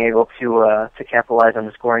not being able to capitalize on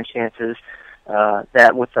the scoring chances.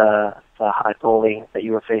 That with the hot goalie that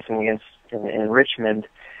you were facing against in Richmond,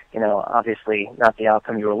 obviously not the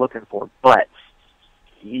outcome you were looking for, but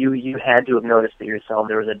you had to have noticed it yourself.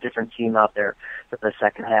 There was a different team out there for the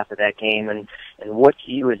second half of that game, and what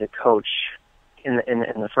do you as a coach in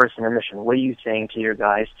the first intermission, what are you saying to your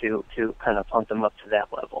guys to kind of pump them up to that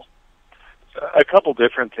level? A couple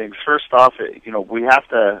different things. First off,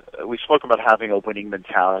 we spoke about having a winning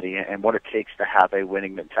mentality and what it takes to have a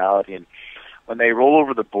winning mentality. And when they roll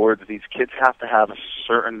over the boards, these kids have to have a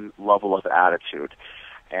certain level of attitude.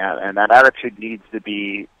 And that attitude needs to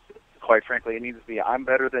be, quite frankly, it needs to be, I'm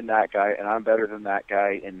better than that guy, and I'm better than that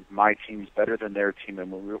guy, and my team's better than their team.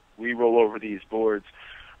 And when we roll over these boards,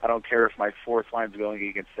 I don't care if my fourth line's going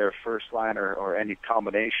against their first line or any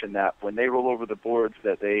combination, that when they roll over the boards,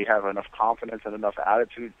 that they have enough confidence and enough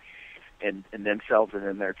attitude in themselves and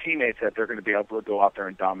in their teammates that they're going to be able to go out there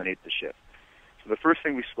and dominate the ship. So the first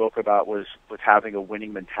thing we spoke about was having a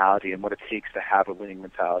winning mentality and what it takes to have a winning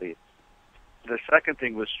mentality. The second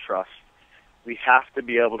thing was trust. We have to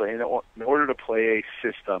be able to, in order to play a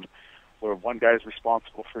system where one guy's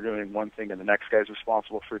responsible for doing one thing and the next guy's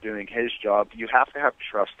responsible for doing his job, you have to have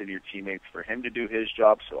trust in your teammates for him to do his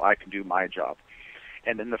job so I can do my job.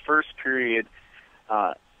 And in the first period,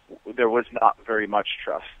 there was not very much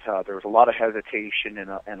trust. There was a lot of hesitation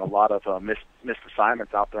and a lot of missed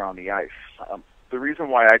assignments out there on the ice. The reason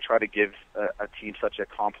why I try to give a team such a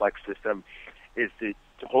complex system is to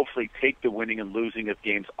hopefully take the winning and losing of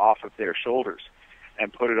games off of their shoulders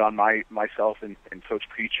and put it on myself and Coach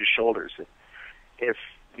Creech's shoulders. If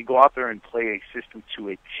we go out there and play a system to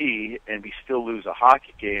a T and we still lose a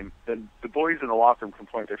hockey game, then the boys in the locker room can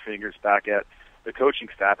point their fingers back at the coaching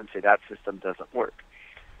staff and say that system doesn't work.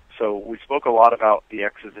 So we spoke a lot about the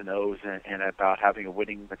X's and O's and about having a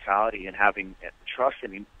winning mentality and having trust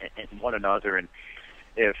in one another. And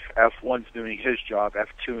if F1's doing his job,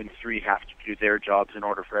 F2 and 3 have to do their jobs in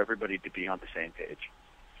order for everybody to be on the same page.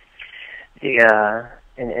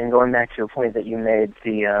 And going back to a point that you made,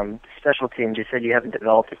 the special teams, you said you haven't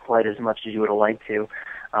developed it quite as much as you would have liked to,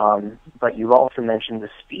 but you've also mentioned the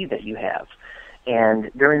speed that you have.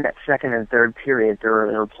 And during that second and third period, there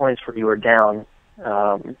were points where you were down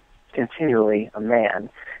continually a man.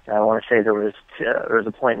 And I want to say there was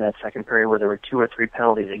a point in that second period where there were 2 or 3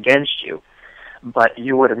 penalties against you, but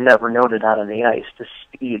you would have never noted out on the ice. The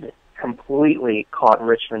speed completely caught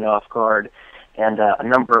Richmond off guard, and a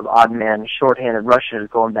number of odd man shorthanded rushes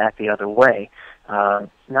going back the other way.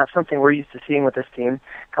 Not something we're used to seeing with this team.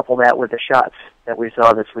 Couple that with the shots that we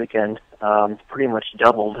saw this weekend, pretty much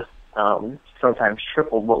doubled, sometimes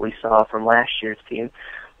tripled what we saw from last year's team.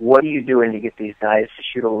 What are you doing to get these guys to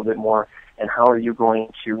shoot a little bit more, and how are you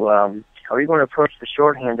going to approach the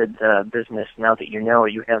shorthanded business now that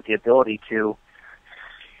you have the ability to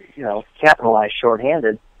capitalize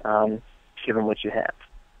shorthanded, given what you have?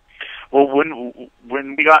 Well,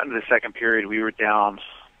 when we got into the second period, we were down.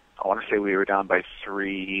 I want to say we were down by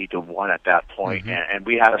 3-1 at that point, and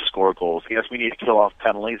we had to score goals. Yes, we need to kill off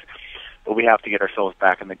penalties, but we have to get ourselves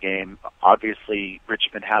back in the game. Obviously,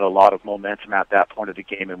 Richmond had a lot of momentum at that point of the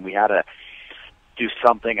game, and we had to do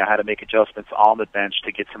something. I had to make adjustments on the bench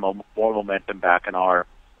to get some more momentum back in our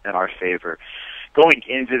favor. Going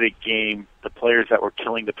into the game, the players that were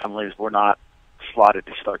killing the penalties were not slotted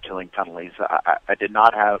to start killing penalties. I did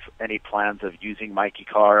not have any plans of using Mikey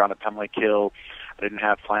Carr on a penalty kill. I didn't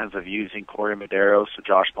have plans of using Corey Medeiros, so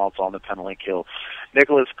Josh Maltz on the penalty kill.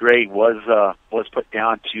 Nicholas Gray was put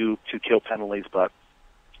down to kill penalties, but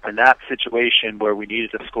in that situation where we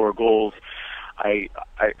needed to score goals, I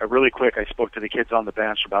really quick, I spoke to the kids on the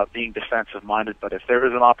bench about being defensive-minded, but if there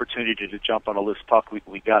is an opportunity to jump on a loose puck,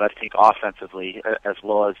 we got to think offensively as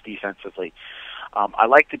well as defensively. I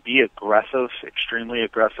like to be aggressive, extremely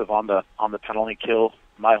aggressive on the penalty kill.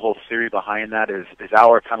 My whole theory behind that is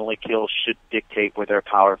our penalty kill should dictate where their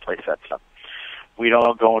power play sets up. We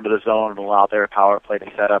don't go into the zone and allow their power play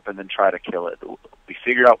to set up and then try to kill it. We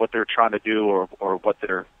figure out what they're trying to do or what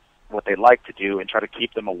they like to do and try to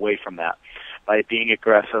keep them away from that by being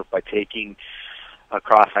aggressive, by taking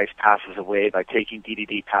cross-ice passes away, by taking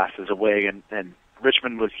DDD passes away, and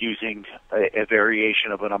Richmond was using a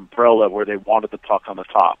variation of an umbrella where they wanted the puck on the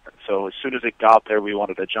top. And so as soon as it got there, we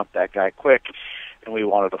wanted to jump that guy quick, and we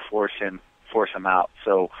wanted to force him out.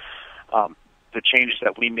 So the changes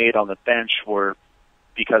that we made on the bench were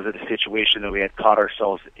because of the situation that we had caught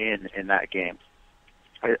ourselves in that game.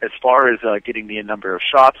 As far as getting the number of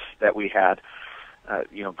shots that we had,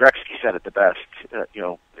 Gretzky said it the best.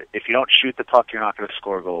 If you don't shoot the puck, you're not going to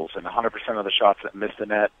score goals, and 100% of the shots that miss the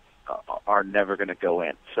net are never going to go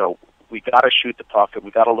in. So we got to shoot the puck, and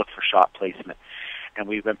we got to look for shot placement, and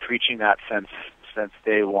we've been preaching that since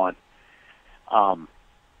day one.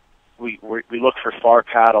 We look for far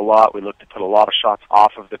pad a lot. We look to put a lot of shots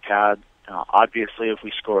off of the pad. Obviously, if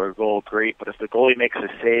we score a goal, great. But if the goalie makes a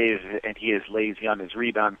save and he is lazy on his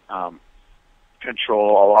rebound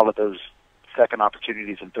control, a lot of those second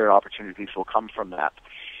opportunities and third opportunities will come from that.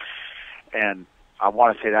 And I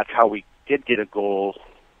want to say that's how we did get a goal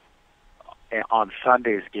on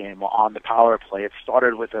Sunday's game on the power play. It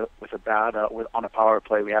started with a bad on a power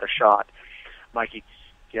play. We had a shot. Mikey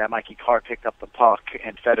Carr picked up the puck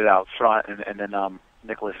and fed it out front, and then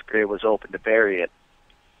Nicholas Gray was open to bury it.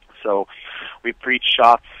 So we preach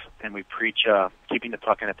shots and we preach keeping the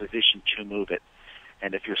puck in a position to move it.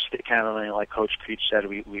 And if you're stick handling, like Coach Creech said,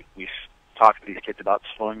 we talk to these kids about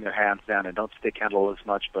slowing their hands down and don't stick handle as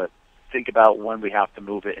much, but think about when we have to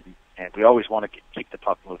move it. And we always want to keep the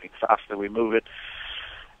puck moving. The faster we move it,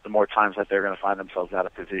 the more times that they're going to find themselves out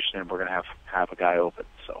of position, and we're going to have a guy open.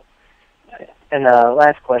 So. And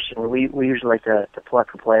last question, we usually like to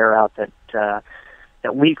pluck a player out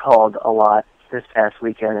that we called a lot this past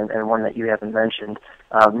weekend, and one that you haven't mentioned.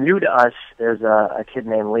 New to us, there's a kid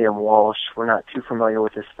named Liam Walsh. We're not too familiar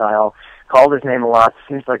with his style. Called his name a lot.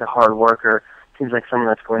 Seems like a hard worker. Seems like someone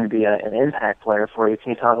that's going to be an impact player for you.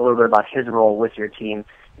 Can you talk a little bit about his role with your team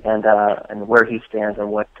and where he stands and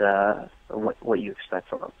what you expect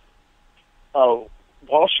from him? Oh,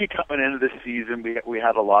 Walshy coming into this season, we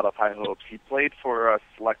had a lot of high hopes. He played for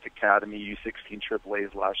Select Academy U16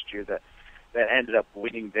 AAAs last year that ended up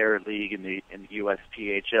winning their league in the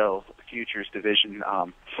USPHL Futures Division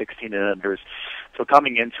 16 and unders. So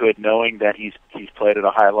coming into it, knowing that he's played at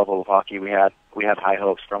a high level of hockey, we had high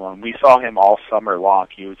hopes from him. We saw him all summer long.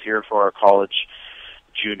 He was here for our college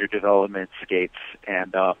junior development skates,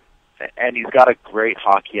 and he's got a great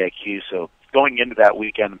hockey IQ. So going into that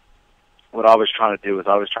weekend, what I was trying to do is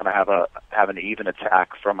I was trying to have an even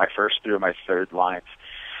attack from my first through my third lines.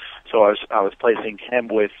 So I was placing him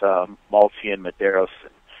with Malty and Medeiros.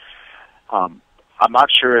 I'm not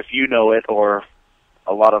sure if you know it or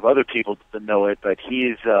a lot of other people know it, but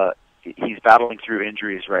he's battling through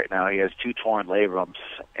injuries right now. He has 2 torn labrums,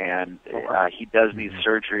 and he does need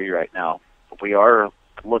surgery right now. We are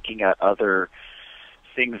looking at other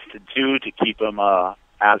things to do to keep him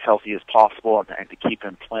as healthy as possible and to keep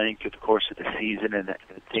him playing through the course of the season and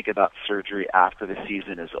think about surgery after the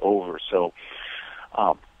season is over. So,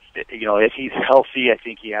 if he's healthy, I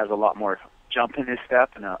think he has a lot more jump in his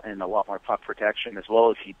step and a lot more puck protection, as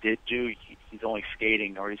well as he did do. He's only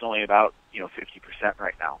skating, or he's only about 50%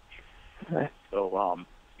 right now. Okay. So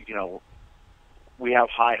we have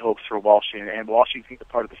high hopes for Walshy, and Walshy is a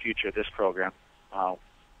part of the future of this program.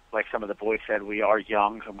 Like some of the boys said, we are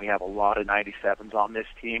young and we have a lot of 97s on this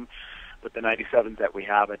team, but the 97s that we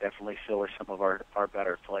have, I definitely feel are some of our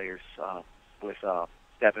better players with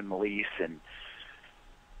Devin Melise and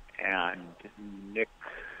Nick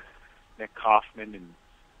Kaufman, and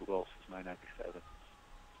who else is my 97?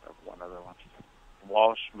 Or one other one.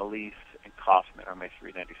 Walsh, Melise, and Kaufman are my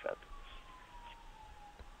 397.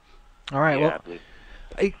 All right. Yeah,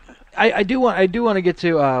 well, I do want to get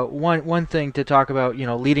to one thing to talk about.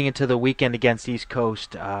 Leading into the weekend against East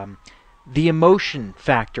Coast, the emotion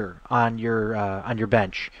factor on your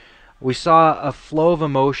bench. We saw a flow of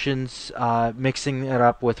emotions mixing it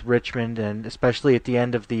up with Richmond, and especially at the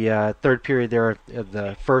end of the third period there of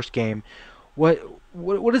the first game.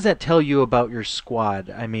 What does that tell you about your squad?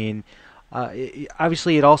 I mean,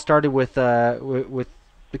 obviously it all started with the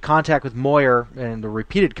contact with Moyer and the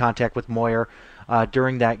repeated contact with Moyer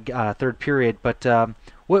during that third period. But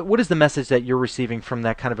What is the message that you're receiving from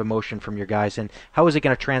that kind of emotion from your guys, and how is it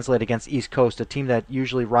going to translate against East Coast, a team that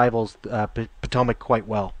usually rivals Potomac quite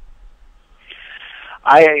well?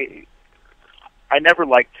 I never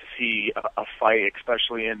like to see a fight,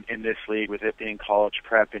 especially in this league with it being college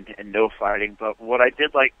prep and no fighting. But what I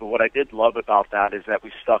did love about that is that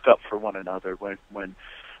we stuck up for one another.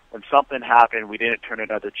 When something happened, we didn't turn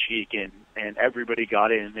another cheek, and everybody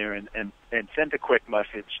got in there and sent a quick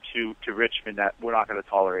message to Richmond that we're not going to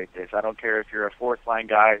tolerate this. I don't care if you're a fourth line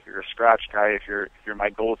guy, if you're a scratch guy, if you're my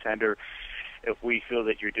goaltender. If we feel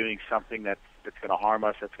that you're doing something that's going to harm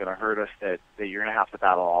us, that's going to hurt us, that you're going to have to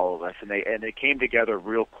battle all of us. And they came together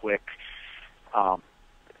real quick.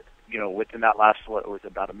 Within that last, it was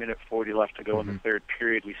about a minute 40 left to go in the third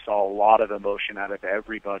period, we saw a lot of emotion out of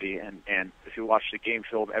everybody. And if you watch the game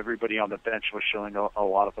film, everybody on the bench was showing a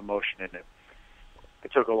lot of emotion in it.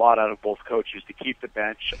 It took a lot out of both coaches to keep the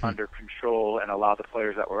bench under control and allow the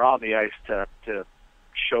players that were on the ice to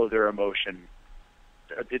show their emotion.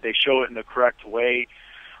 Did they show it in the correct way?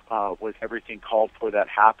 Was everything called for that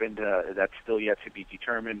happened? That's still yet to be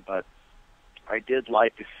determined. But I did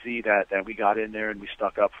like to see that we got in there and we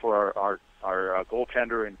stuck up for our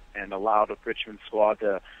goaltender and allowed the Richmond squad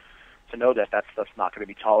to know that stuff's not going to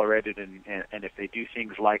be tolerated. And if they do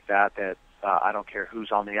things like that I don't care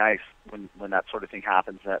who's on the ice when that sort of thing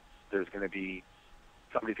happens, that there's going to be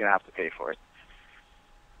somebody's going to have to pay for it.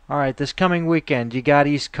 All right, this coming weekend, you got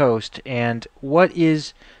East Coast, and what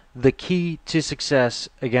is the key to success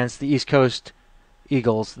against the East Coast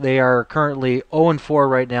Eagles? They are currently 0-4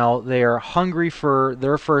 right now. They are hungry for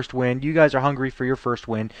their first win. You guys are hungry for your first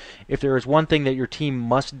win. If there is one thing that your team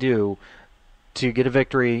must do to get a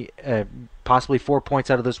victory, possibly 4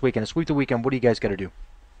 points out of this weekend, sweep the weekend, what do you guys got to do?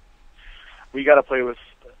 We got to play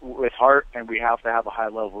with heart, and we have to have a high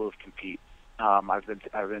level of compete. I've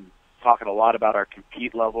been talking a lot about our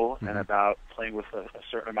compete level and about playing with a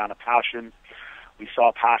certain amount of passion. We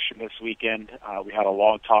saw passion this weekend. We had a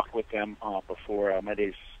long talk with them before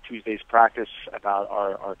Tuesday's practice about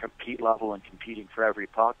our compete level and competing for every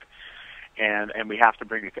puck. And we have to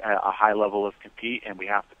bring a high level of compete, and we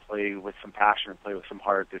have to play with some passion and play with some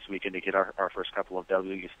heart this weekend to get our first couple of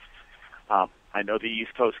W's. I know the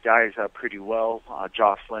East Coast guys pretty well,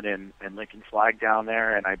 Jocelyn and Lincoln Flag down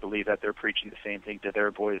there, and I believe that they're preaching the same thing to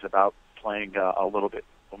their boys about playing a little bit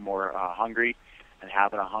more hungry and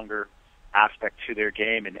having a hunger aspect to their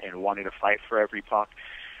game and wanting to fight for every puck.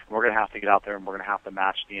 And we're going to have to get out there and we're going to have to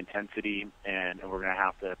match the intensity, and we're going to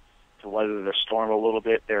have to weather the storm a little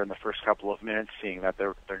bit there in the first couple of minutes, seeing that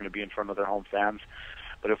they're going to be in front of their home fans.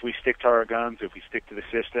 But if we stick to our guns, if we stick to the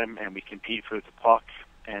system and we compete for the puck,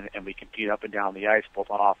 and we compete up and down the ice, both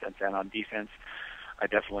on offense and on defense, I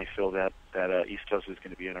definitely feel that East Coast is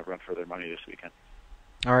going to be in a run for their money this weekend.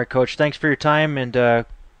 All right, Coach. Thanks for your time, and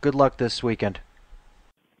good luck this weekend.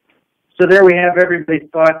 So there we have everybody's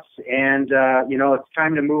thoughts, and it's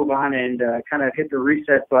time to move on and kind of hit the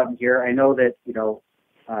reset button here. I know that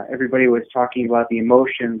everybody was talking about the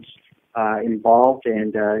emotions involved,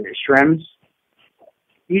 and Shrems.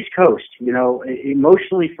 East Coast,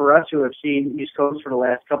 emotionally for us who have seen East Coast for the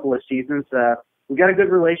last couple of seasons, we got a good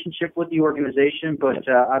relationship with the organization, but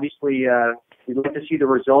obviously we'd like to see the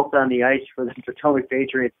results on the ice for the Potomac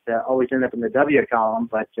Patriots always end up in the W column.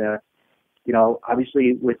 But,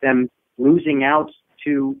 obviously with them losing out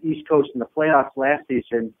to East Coast in the playoffs last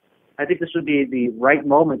season, I think this would be the right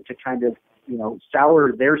moment to kind of,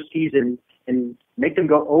 sour their season and make them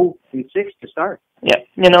go 0-6 to start. Yeah,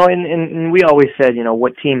 and we always said,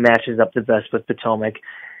 what team matches up the best with Potomac.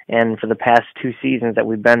 And for the past 2 seasons that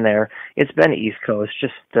we've been there, it's been East Coast,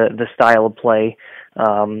 just the style of play,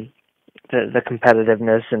 the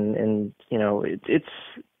competitiveness, and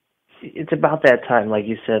it's about that time, like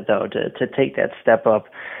you said, though, to take that step up.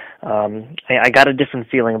 I got a different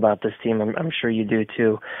feeling about this team. I'm sure you do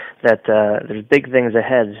too. That there's big things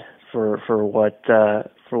ahead for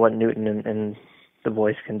what Newton and the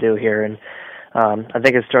boys can do here, and I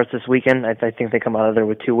think it starts this weekend. I think they come out of there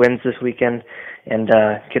with 2 wins this weekend and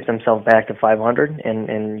get themselves back to 500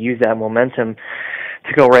 and use that momentum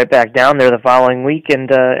to go right back down there the following week and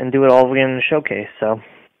do it all again in the showcase. So.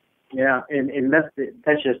 Yeah, and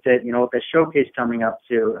that's just it. With the showcase coming up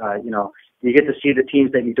too, you get to see the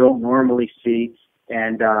teams that you don't normally see,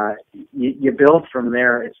 and you build from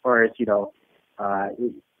there as far as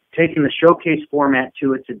taking the showcase format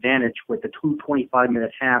to its advantage with the 2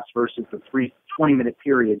 25-minute halves versus the 3 20-minute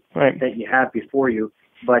periods that you have before you.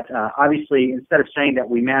 But obviously, instead of saying that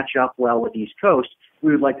we match up well with East Coast,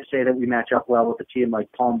 we would like to say that we match up well with a team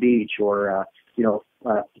like Palm Beach or,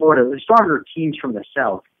 Florida, the stronger teams from the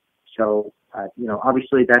South. So,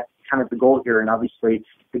 obviously that kind of the goal here, and obviously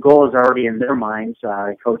the goal is already in their minds,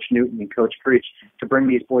 Coach Newton and Coach Creech, to bring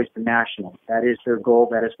these boys to national. That is their goal.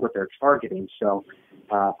 That is what they're targeting. So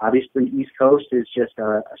obviously East Coast is just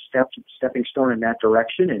a stepping stone in that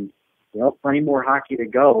direction, and plenty more hockey to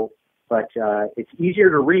go. But it's easier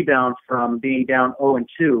to rebound from being down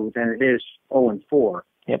 0-2 than it is 0-4.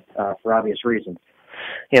 Yep. For obvious reasons.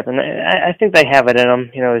 Yep, and I think they have it in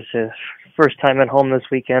them. It's the first time at home this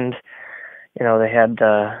weekend. They have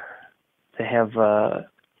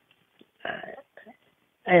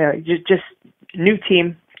just new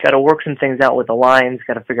team. Got to work some things out with the lines.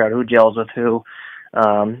 Got to figure out who gels with who.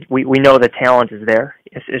 We know the talent is there.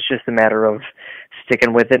 It's just a matter of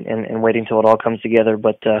sticking with it and waiting till it all comes together.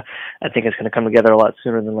 But I think it's going to come together a lot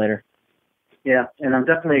sooner than later. Yeah, and I'm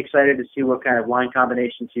definitely excited to see what kind of line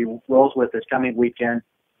combinations he rolls with this coming weekend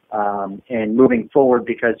and moving forward,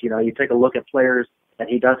 because, you take a look at players that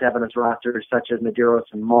he does have on his roster, such as Medeiros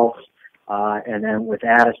and Maltz, and then with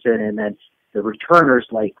Addison, and then the returners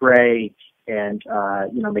like Gray and,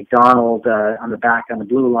 McDonald on the back on the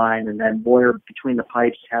blue line, and then Moyer between the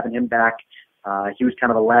pipes, having him back. He was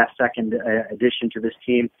kind of a last-second addition to this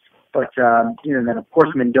team. But, and then, of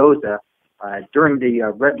course, Mendoza. During the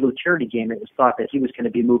Red Blue charity game, it was thought that he was going to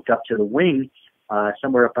be moved up to the wing,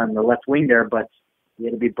 somewhere up on the left wing there, but he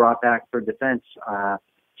had to be brought back for defense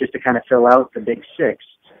just to kind of fill out the big six.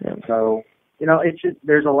 Yeah. So,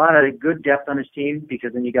 there's a lot of good depth on his team,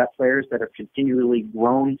 because then you got players that have continually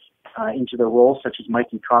grown into their roles, such as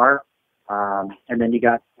Mikey Carr, and then you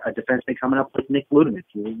got a defenseman coming up with Nick Ludeman.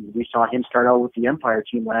 We saw him start out with the Empire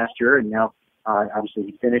team last year, and now obviously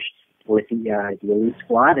he finished with the elite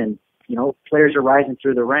squad, and players are rising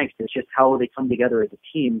through the ranks. It's just how they come together as a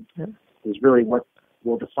team is really what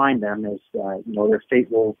will define them, as their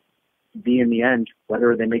fate will be in the end,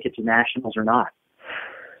 whether they make it to nationals or not.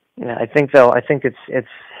 Yeah, I think it's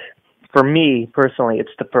for me personally,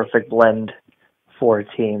 it's the perfect blend for a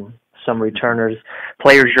team. Some returners,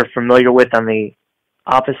 players you're familiar with on the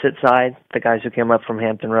opposite side, the guys who came up from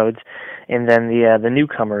Hampton Roads, and then the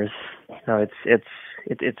newcomers.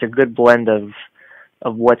 It's a good blend of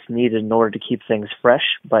what's needed in order to keep things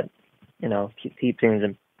fresh, but keep things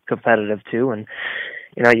competitive too. And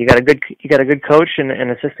you got a good coach and an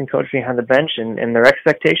assistant coach behind the bench, and their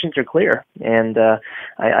expectations are clear. And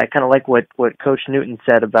I kind of like what Coach Newton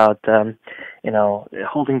said about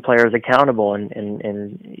holding players accountable,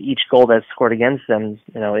 and each goal that's scored against them,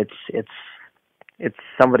 it's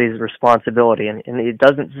somebody's responsibility, and it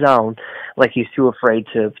doesn't sound like he's too afraid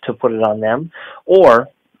to put it on them or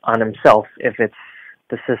on himself if it's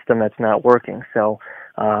the system that's not working. So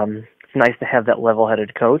it's nice to have that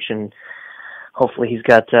level-headed coach, and hopefully he's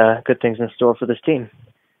got good things in store for this team.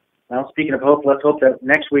 Well, speaking of hope, let's hope that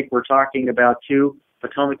next week we're talking about 2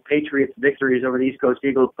 Potomac Patriots victories over the East Coast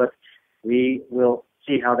Eagles, but we will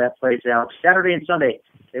see how that plays out. Saturday and Sunday,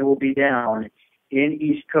 they will be down in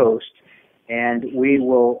East Coast, and we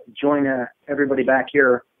will join everybody back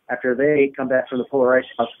here after they come back from the Polar Ice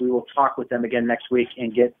House. We will talk with them again next week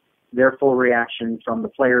and get their full reaction from the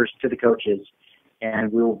players to the coaches, and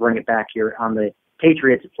we will bring it back here on the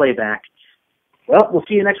Patriots Playback. Well, we'll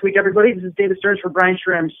see you next week, everybody. This is David Stearns for Brian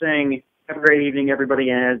Shrem saying have a great evening, everybody,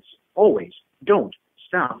 and as always, don't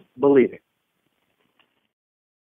stop believing.